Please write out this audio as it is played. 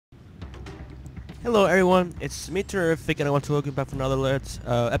Hello everyone, it's me Terrific and I want to welcome back for another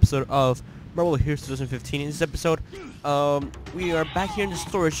episode of Marvel Heroes 2015. In this episode, we are back here in the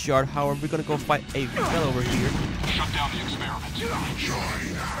storage yard. However, we're gonna go fight a fella over here. Shut down the experiment.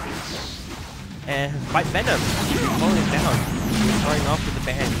 And fight Venom. We're pulling him down. We're starting off with the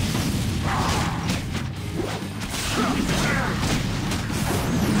band.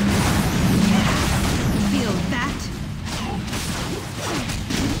 Feel that?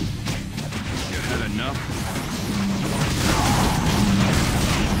 Had enough?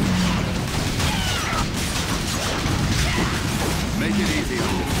 Make it easy on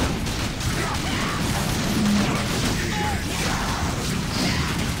yourself.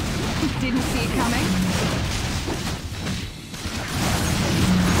 Didn't see it coming.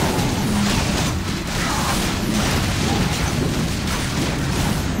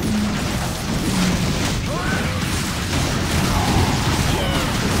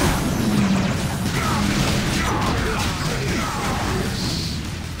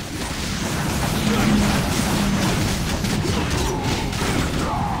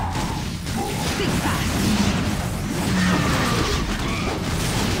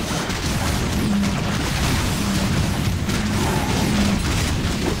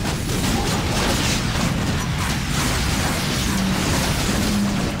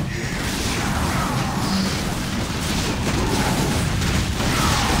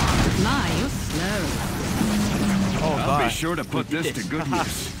 I'll be sure to put this to good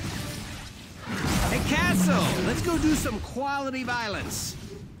use. Hey, Castle! Let's go do some quality violence.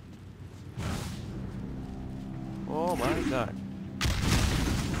 Oh my god.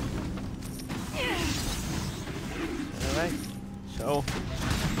 Alright, so,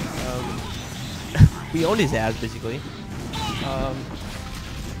 we own his ass basically.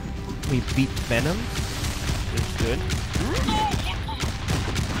 We beat Venom, which is good.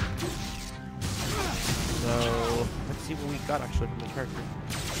 So, let's see what we got actually from the character.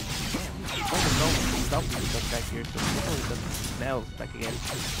 Oh, no stuff we got back here, so we got the smells back again.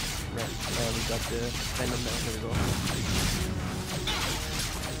 Right, we got the Venom now, here we go.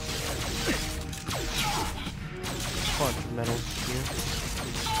 Bunch of metals here.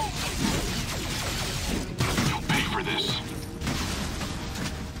 You'll pay for this.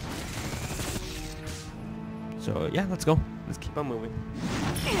 So, yeah, let's go. Let's keep on moving.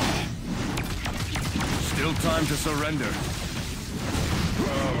 Still time to surrender.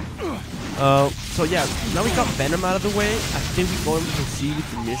 So yeah, now we got Venom out of the way. I think we're going to proceed with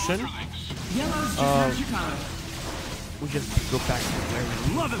the mission. We just go back to where we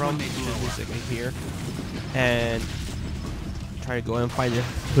came from, which is this second here, and try to go and find the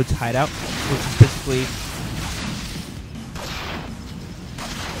Hood's hideout, which is basically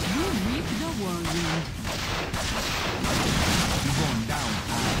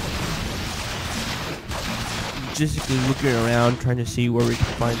just looking around, trying to see where we can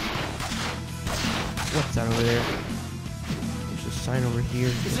find. What's that over there? There's a sign over here.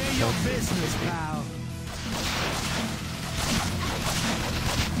 Is it your business, pal?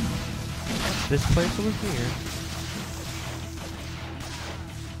 This place over here.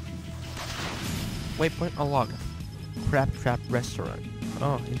 Waypoint unlocked. Crab Trap Restaurant.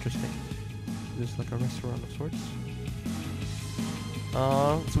 Oh, interesting. This is like a restaurant of sorts.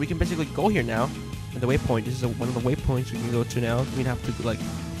 So we can basically go here now. And the waypoint, this is one of the waypoints we can go to now. We have to like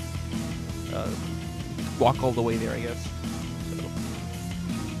walk all the way there, I guess. So.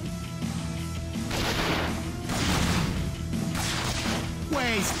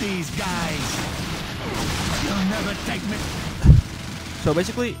 Waste these guys. You'll never take me. So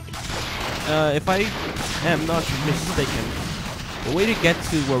basically, if I am not mistaken, the way to get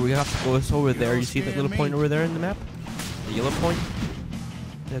to where we have to go is over there. You see that little point over there in the map? The yellow point?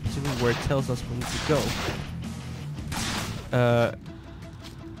 That's basically where it tells us we need to go.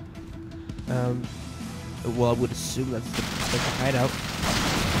 Well, I would assume that's the hideout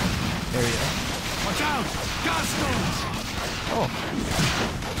area. Watch out! Gastos! Oh.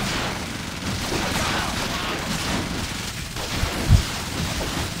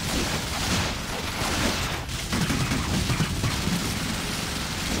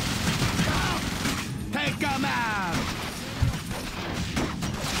 Take them out!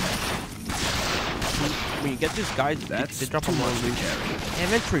 When you get these guys, they drop them on loot.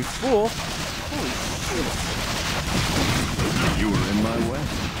 Inventory full. Holy shit! You were in my way.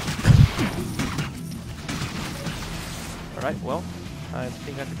 All right, well, I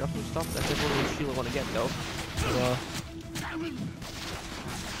think I have to drop some stuff. That's definitely the shield I want to get though. So,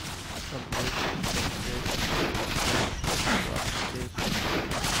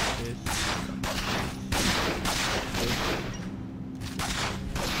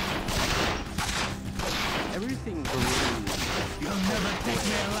 Take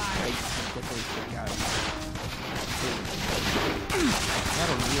me alive. I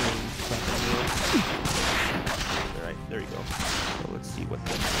don't really Alright, there you go. So let's see what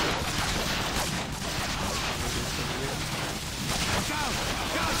the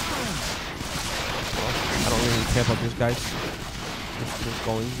well, I don't really care about this, guys. Just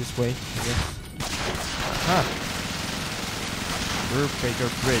going this way, I guess. Aha! Baker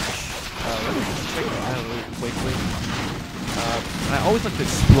Bridge. Let me just check that out really quickly. I always like to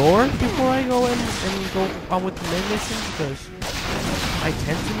explore before I go in and go on with the main mission because I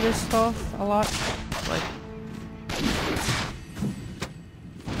tend to miss stuff a lot. Like,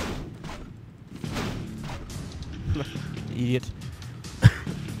 idiot.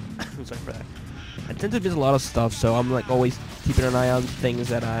 I'm sorry for that. I tend to miss a lot of stuff, so I'm like always keeping an eye on things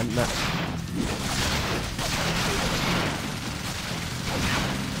that I'm not.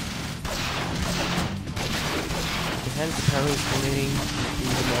 The hand is apparently explaining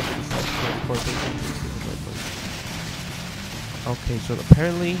okay, so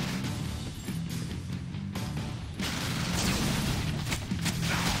apparently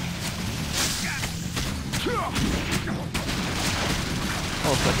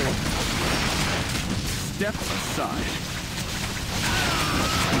oh, second. Step aside.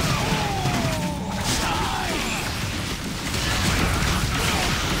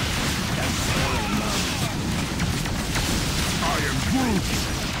 I am Groot.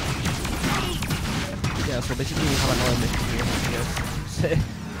 Yeah, so basically we have another mission here. Yes.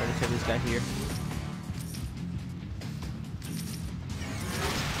 Trying to kill this guy here.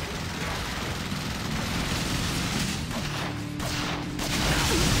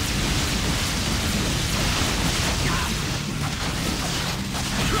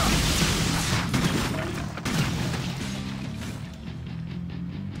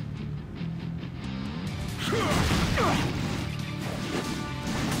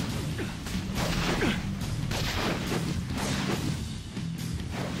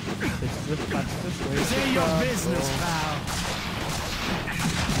 This ain't your business, pal.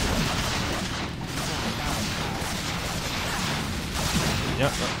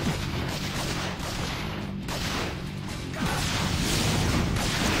 Yep.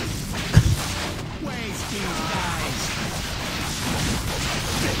 Waste these guys.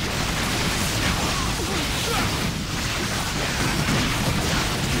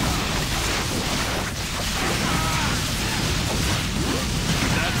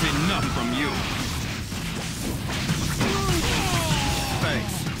 That's enough from you.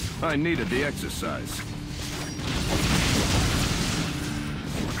 Thanks. I needed the exercise.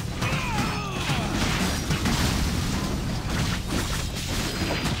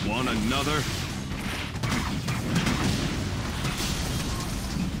 Want another?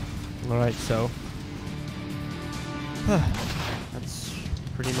 Alright, so that's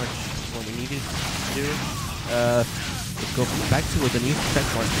pretty much what we needed to do. Let's go back to what the new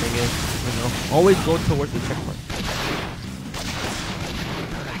checkpoint thing is. You know, always go towards the checkpoint.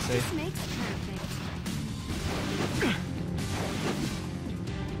 I'd say. This makes perfect.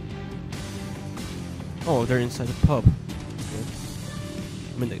 Oh, they're inside the pub. Good.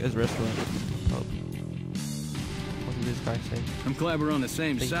 I mean, the restaurant. Pub. What did this guy say? I'm glad we're on the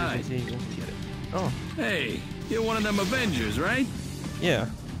same Thank you, side. Get it. Oh, Hey, you're one of them Avengers, right? yeah.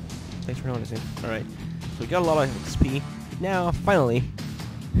 Thanks for noticing. Alright. So we got a lot of XP. Now, finally,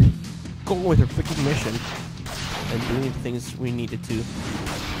 go with our freaking mission and doing the things we needed to.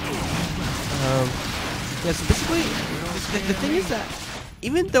 Yeah, so basically, the thing is that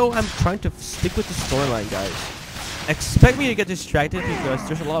even though I'm trying to stick with the storyline, guys, expect me to get distracted because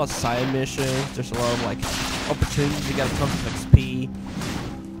there's a lot of side missions, there's a lot of, like, opportunities to get tons of XP.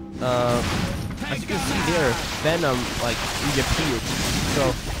 As you can see there, Venom, like, reappeared.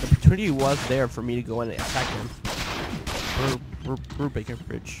 So, the opportunity was there for me to go and attack him. We're Baker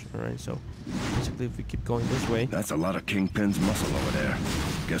Bridge. Alright, so, basically if we keep going this way. That's a lot of Kingpin's muscle over there.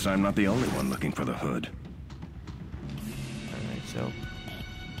 Guess I'm not the only one looking for the hood. Alright, so,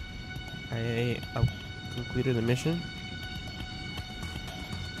 I completed the mission.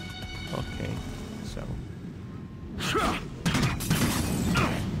 Okay, so.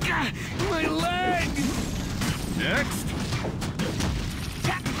 My leg! Next!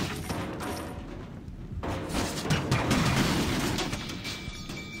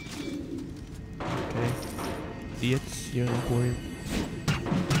 Okay. Idiots, you're not worried.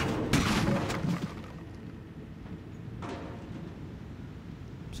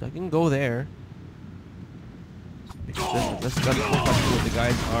 So I can go there. Because that's what the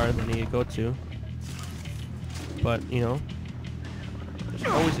guys are that I need to go to. But, you know,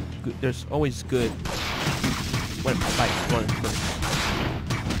 there's always good when I fight one first.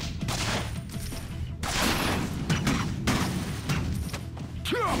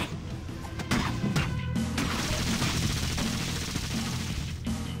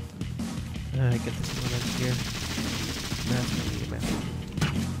 Get this one in here. Map.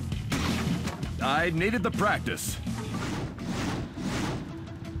 I needed the practice.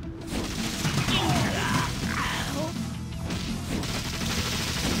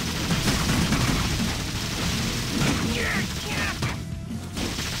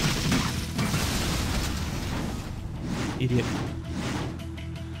 Idiot.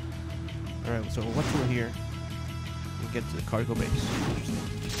 Alright, so what's over here? We get to the cargo base. Interesting.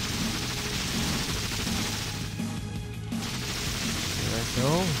 Alright, so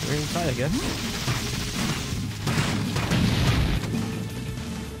we're inside, I guess.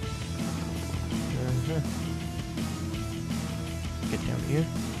 Get down here.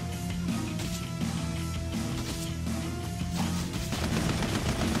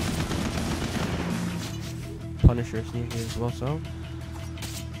 Punisher's near here as well, so.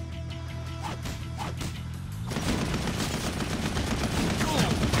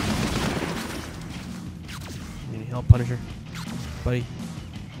 Need help, Punisher? Buddy.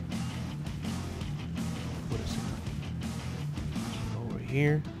 What is it? Over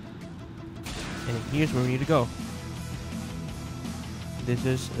here. And here's where we need to go. This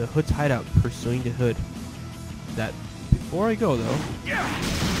is the Hood's hideout, pursuing the Hood. That, before I go though.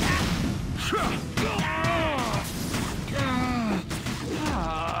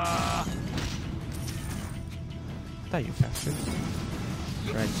 Die, you bastard.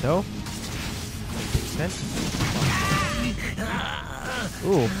 Right, so.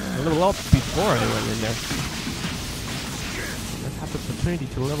 Ooh, a level up before I went in there. Let's have the opportunity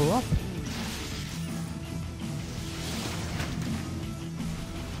to level up.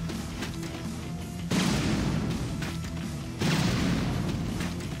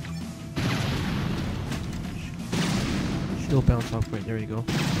 Shield bounce off. Right, there we go.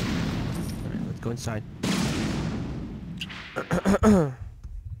 Alright, let's go inside.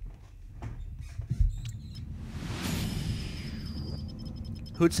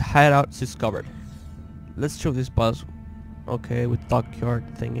 Hood's hideout discovered. Let's show this boss. Okay, with dockyard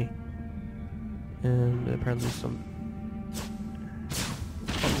thingy. And apparently some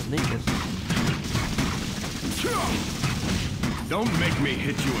ninjas. Don't make me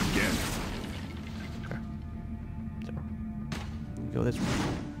hit you again. Okay. So, go this way.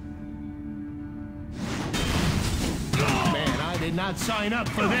 Man, I did not sign up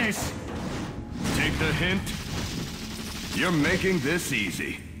for this. Take the hint. You're making this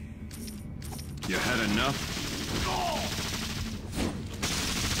easy. You had enough?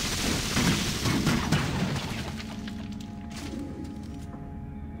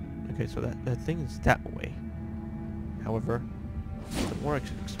 Okay, so that thing is that way. However, the more I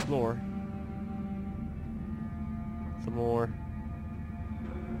explore, the more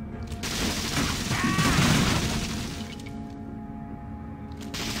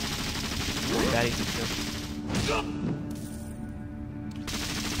that is just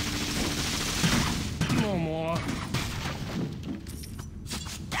No more.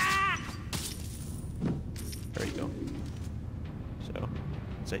 there you go. So,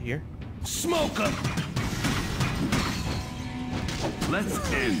 is it here? Smoke 'em.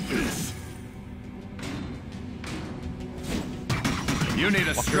 Let's end this. You need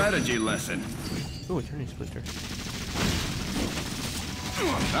a strategy lesson. Ooh, a turning splinter.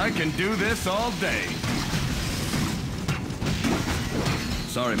 I can do this all day.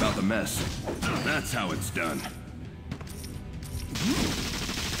 Sorry about the mess. That's how it's done.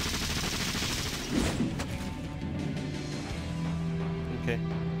 Okay.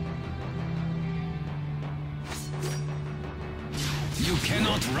 You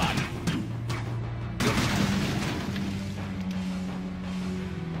cannot run.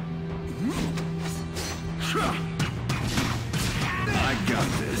 I got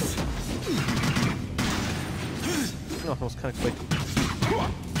this. Oh, that was kind of quick.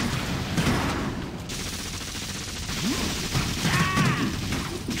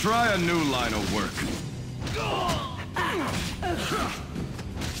 Try a new line of work.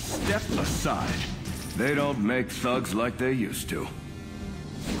 Step aside. They don't make thugs like they used to.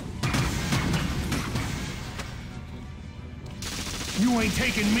 You ain't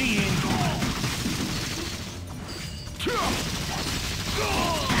taking me in.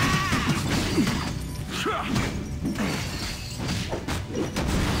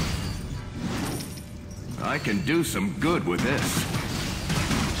 I can do some good with this.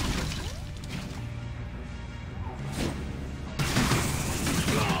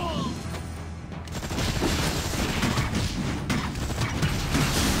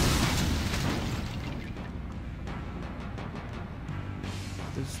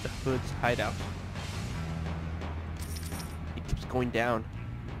 This is the Hood's hideout. It keeps going down.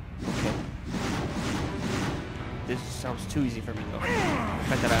 Okay. this sounds too easy for me though. The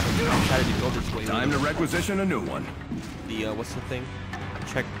fact that I decided to go this way. Time to requisition a new one. The what's the thing?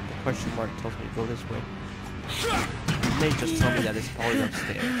 Check the question mark tells me to go this way. It may just tell me that it's probably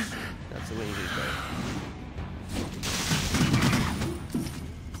upstairs. That's the way you need to go.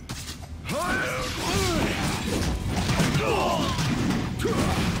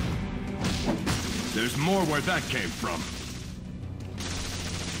 There's more where that came from.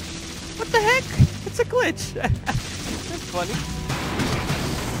 What the heck? It's a glitch. That's funny.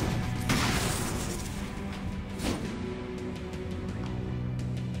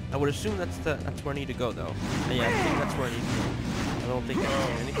 I would assume that's where I need to go though. Yeah, I think that's where I need to go. I don't think I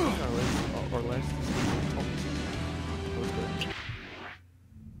see anything or less.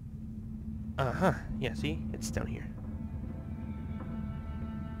 Uh-huh. Yeah, see? It's down here.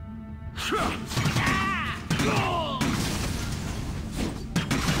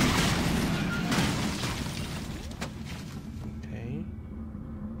 Okay.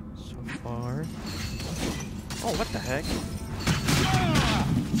 So far. Oh, what the heck?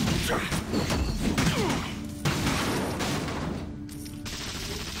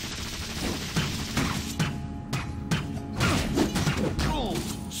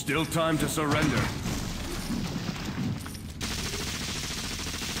 Still time to surrender.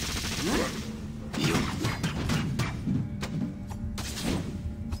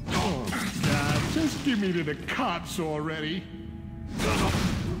 Oh, God, just give me to the cops already.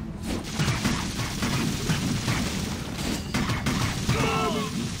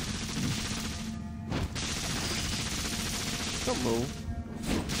 Don't move.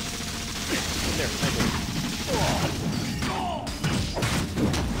 There, I move.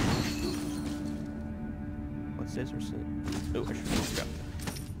 What's this or something? Oh, I should have grabbed that.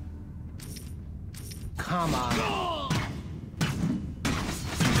 Come on.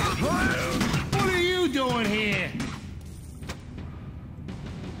 What are you doing here?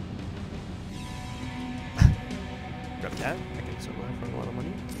 Grab that. I can sell that for a lot of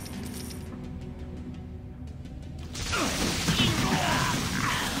money.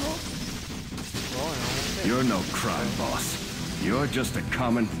 You're no crime boss. You're just a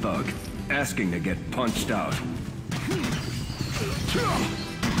common thug, asking to get punched out.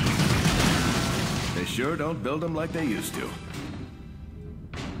 They sure don't build them like they used to.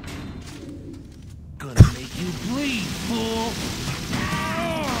 Gonna make you bleed, fool.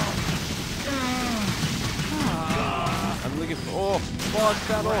 I'm looking for. Oh, fuck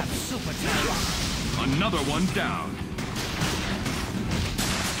that off. Super time. Another one down.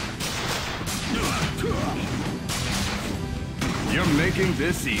 You're making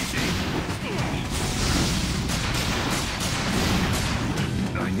this easy.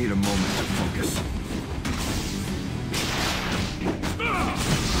 I need a moment to focus.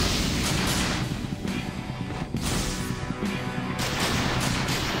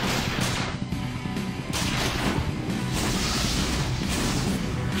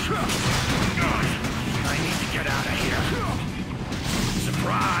 I need to get out of here.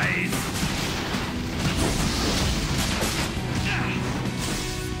 Surprise!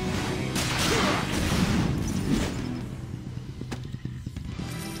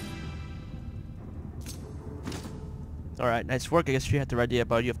 Alright, nice work. I guess you had the right idea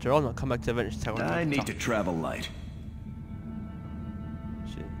about you after all. Now come back to Avengers Tower. I need to travel light.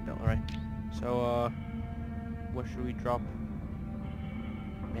 Shit. No, alright. So, what should we drop?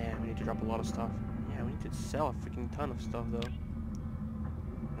 Man, we need to drop a lot of stuff. Yeah, we need to sell a freaking ton of stuff, though.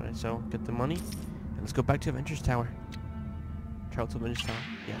 Alright, so, get the money. And let's go back to Avengers Tower. Travel to Avengers Tower.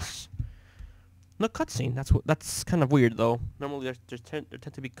 Yes. No cutscene. That's kind of weird, though. Normally, there tend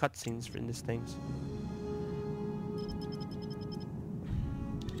to be cutscenes in these things.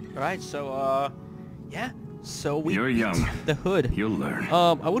 Alright, so, yeah. So we You're young. the hood. You'll learn.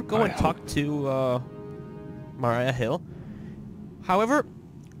 I would go I and talk to, Mariah Hill. However,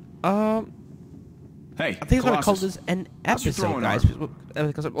 Hey, I think I'm gonna call Colossus. this an How's your episode, throwing guys.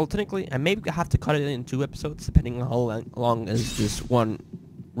 Because well, technically, I may have to cut it in 2 episodes, depending on how long is this one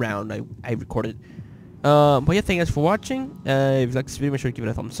round I recorded. But yeah, thank you guys for watching. If you like this video, make sure to give it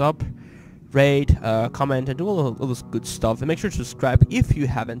a thumbs up, rate, comment, and do all this good stuff. And make sure to subscribe if you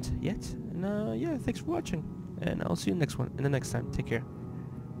haven't yet. And yeah, thanks for watching. And I'll see you in the next time. Take care.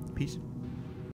 Peace.